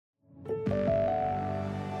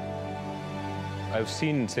I've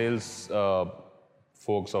seen sales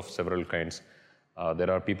folks of several kinds.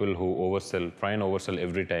 There are people who oversell, try and oversell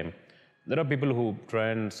every time. There are people who try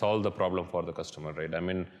and solve the problem for the customer, right? I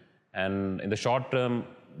mean, and in the short term,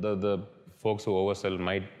 the folks who oversell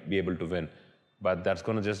might be able to win, but that's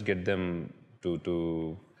going to just get them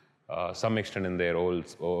to some extent in their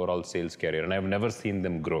overall sales career. And I've never seen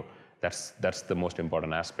them grow. That's the most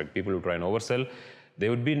important aspect. People who try and oversell, they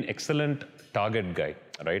would be an excellent target guy,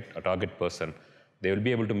 right? A target person. They will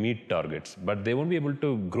be able to meet targets, but they won't be able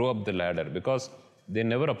to grow up the ladder because they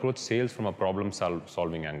never approach sales from a problem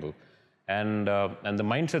solving angle. And the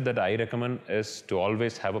mindset that I recommend is to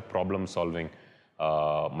always have a problem solving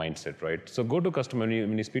mindset, right? So go to customer,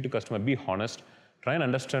 when you speak to customer, be honest, try and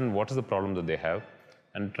understand what is the problem that they have,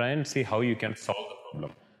 and try and see how you can solve the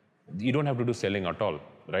problem. You don't have to do selling at all,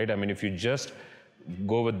 right? I mean, if you just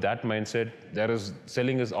go with that mindset,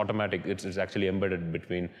 selling is automatic. It's actually embedded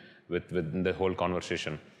with the whole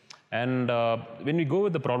conversation. And when we go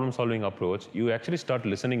with the problem-solving approach, you actually start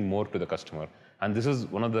listening more to the customer. And this is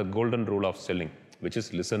one of the golden rule of selling, which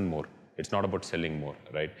is listen more. It's not about selling more,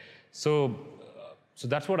 right? So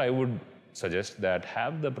that's what I would suggest, that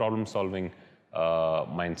have the problem-solving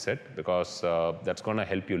mindset, because that's going to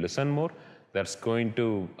help you listen more. That's going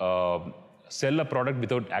to sell a product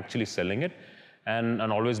without actually selling it, and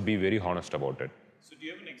always be very honest about it. So do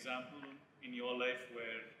you have an example in your life where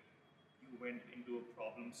you went into a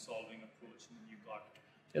problem-solving approach and you got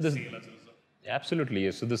sale as a result? Absolutely,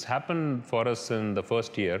 yes. So this happened for us in the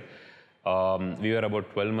first year. We were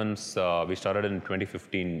about 12 months. We started in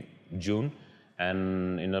 2015 June,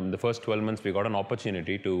 and in the first 12 months, we got an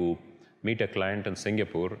opportunity to meet a client in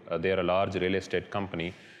Singapore. They are a large real estate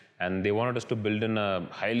company, and they wanted us to build in a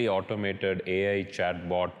highly automated AI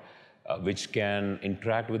chatbot which can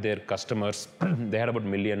interact with their customers. They had about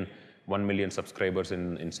 1 million subscribers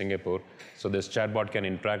in Singapore. So this chatbot can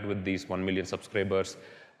interact with these 1 million subscribers,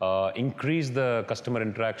 increase the customer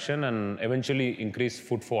interaction, and eventually increase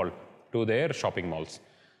footfall to their shopping malls.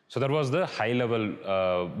 So that was the high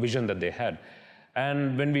level vision that they had.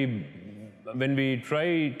 And when we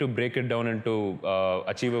try to break it down into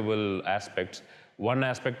achievable aspects, one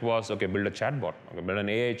aspect was, okay, build a chatbot, okay, build an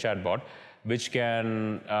AI chatbot which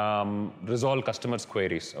can resolve customers'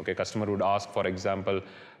 queries. Okay, customer would ask, for example,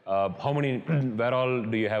 where all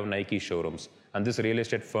do you have Nike showrooms? And this real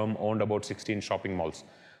estate firm owned about 16 shopping malls.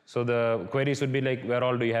 So the queries would be like, where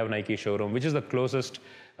all do you have Nike showroom? Which is the closest,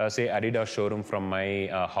 say, Adidas showroom from my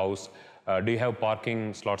house? Do you have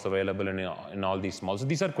parking slots available in all these malls? So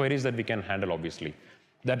these are queries that we can handle, obviously.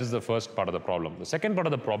 That is the first part of the problem. The second part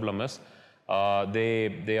of the problem is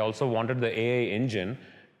they also wanted the AI engine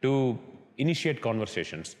to initiate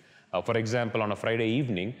conversations. For example, on a Friday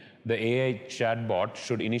evening, the AI chatbot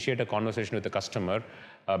should initiate a conversation with the customer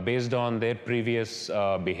based on their previous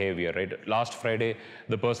behavior, right? Last Friday,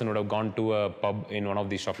 the person would have gone to a pub in one of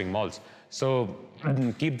these shopping malls. So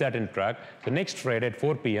keep that in track. The next Friday at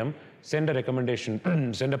 4 p.m., send a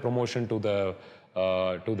recommendation, send a promotion to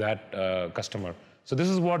that customer. So this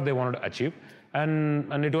is what they wanted to achieve.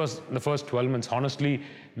 And it was the first 12 months. Honestly,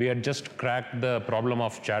 we had just cracked the problem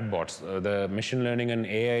of chatbots. The machine learning and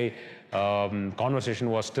AI conversation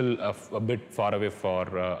was still a bit far away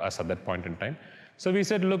for us at that point in time. So we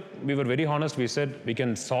said, look, we were very honest. We said, we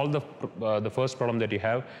can solve the first problem that you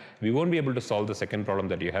have. We won't be able to solve the second problem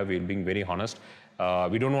that you have. We're being very honest.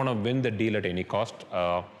 We don't want to win the deal at any cost,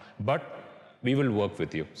 but we will work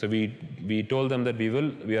with you. So we told them that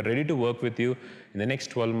we are ready to work with you in the next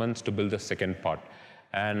 12 months to build the second part.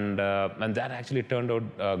 And that actually turned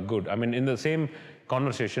out good. I mean, in the same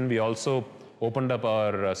conversation, we also opened up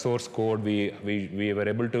our source code. We were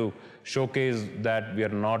able to showcase that we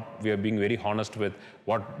are being very honest with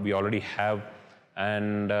what we already have.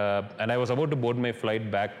 And I was about to board my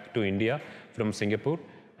flight back to India from Singapore,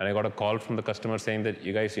 and I got a call from the customer saying that,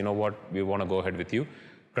 you guys, you know what, we want to go ahead with you.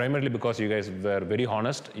 Primarily because you guys were very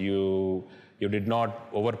honest, you did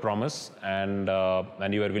not overpromise,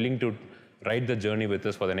 and you were willing to ride the journey with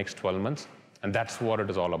us for the next 12 months, and that's what it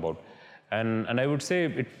is all about. And I would say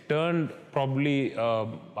it turned probably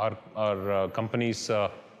our company's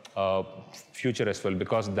future as well,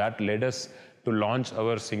 because that led us to launch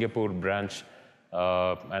our Singapore branch,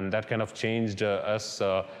 and that kind of changed us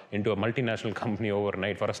into a multinational company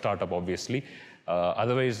overnight for a startup, obviously.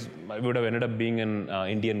 Otherwise, I would have ended up being an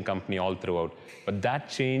Indian company all throughout. But that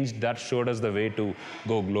changed, that showed us the way to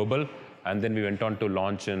go global. And then we went on to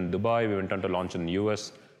launch in Dubai, we went on to launch in the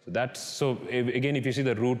US. So again, if you see,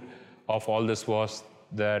 the root of all this was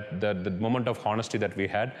that the moment of honesty that we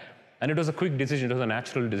had. And it was a quick decision, it was a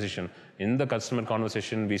natural decision. In the customer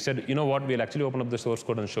conversation, we said, you know what, we'll actually open up the source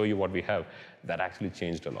code and show you what we have. That actually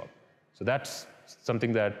changed a lot. So that's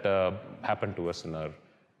something that happened to us in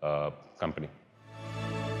our company.